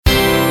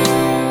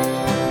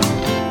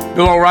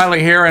Bill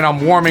O'Reilly here, and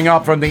I'm warming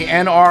up from the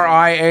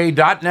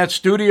NRIA.net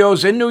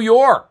studios in New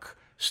York.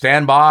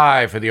 Stand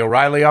by for the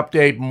O'Reilly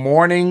Update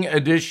Morning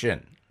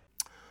Edition.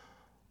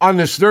 On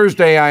this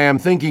Thursday, I am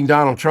thinking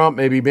Donald Trump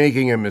may be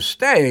making a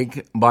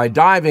mistake by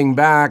diving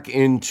back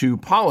into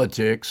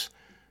politics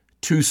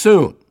too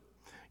soon.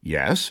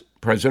 Yes,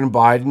 President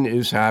Biden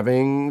is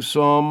having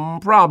some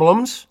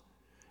problems,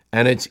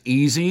 and it's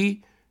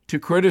easy to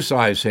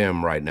criticize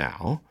him right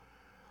now.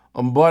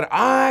 But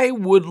I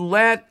would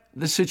let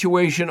the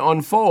situation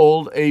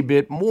unfold a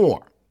bit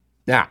more.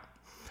 Now,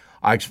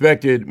 I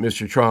expected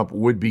Mr. Trump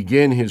would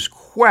begin his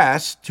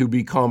quest to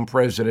become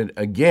president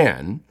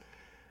again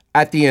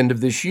at the end of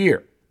this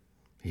year.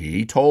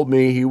 He told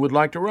me he would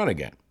like to run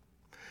again.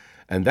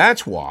 And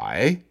that's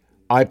why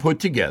I put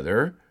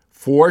together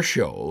 4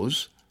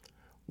 shows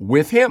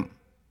with him,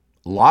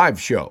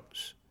 live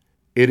shows.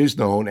 It is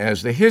known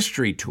as the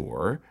History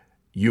Tour.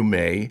 You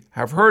may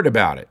have heard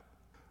about it.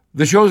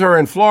 The shows are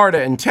in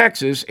Florida and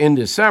Texas in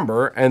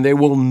December, and they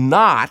will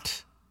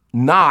not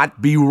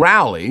be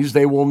rallies.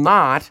 They will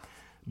not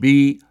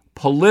be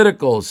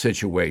political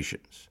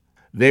situations.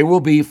 They will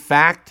be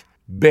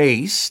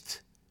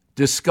fact-based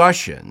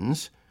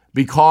discussions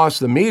because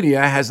the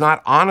media has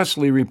not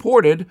honestly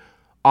reported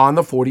on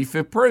the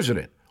 45th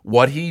president,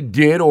 what he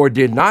did or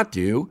did not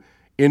do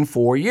in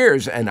 4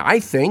 years. And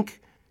I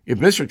think if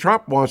Mr.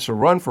 Trump wants to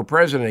run for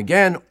president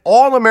again,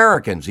 all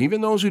Americans,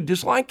 even those who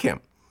dislike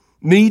him,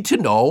 need to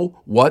know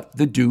what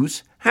the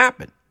deuce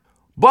happened.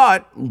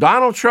 But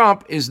Donald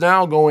Trump is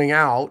now going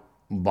out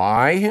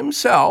by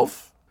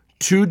himself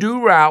to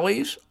do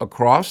rallies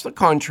across the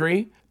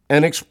country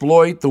and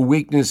exploit the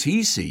weakness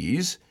he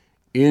sees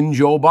in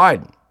Joe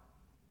Biden.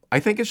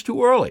 I think it's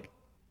too early.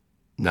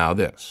 Now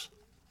this.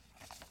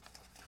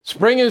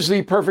 Spring is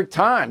the perfect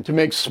time to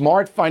make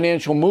smart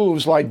financial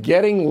moves like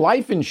getting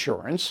life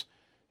insurance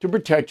to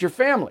protect your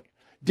family.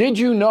 Did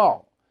you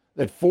know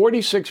that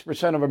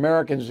 46% of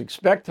Americans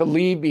expect to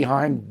leave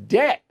behind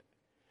debt?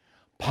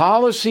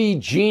 Policy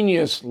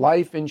Genius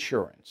Life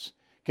Insurance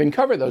can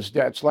cover those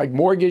debts like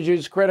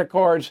mortgages, credit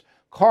cards,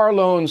 car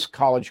loans,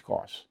 college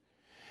costs.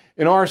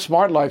 In our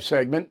Smart Life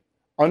segment,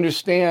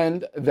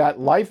 understand that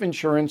life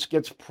insurance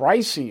gets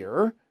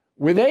pricier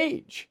with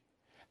age,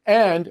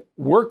 and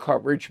work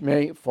coverage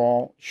may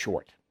fall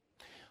short.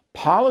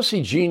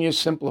 Policy Genius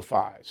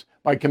simplifies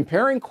by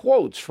comparing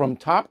quotes from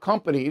top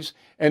companies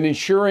and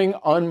ensuring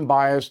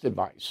unbiased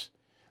advice.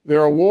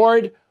 Their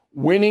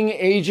award-winning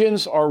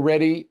agents are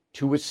ready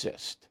to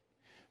assist.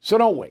 So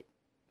don't wait.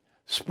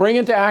 Spring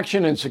into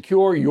action and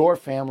secure your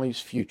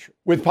family's future.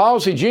 With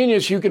Policy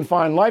Genius, you can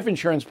find life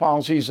insurance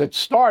policies that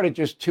start at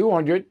just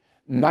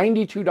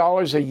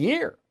 $292 a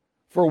year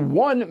for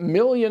 $1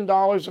 million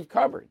of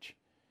coverage.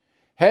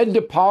 Head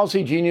to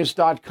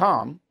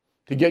policygenius.com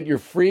to get your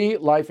free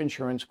life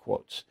insurance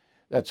quotes.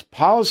 That's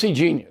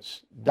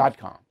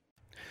policygenius.com.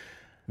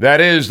 That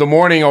is the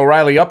Morning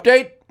O'Reilly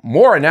Update.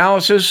 More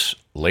analysis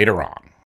later on.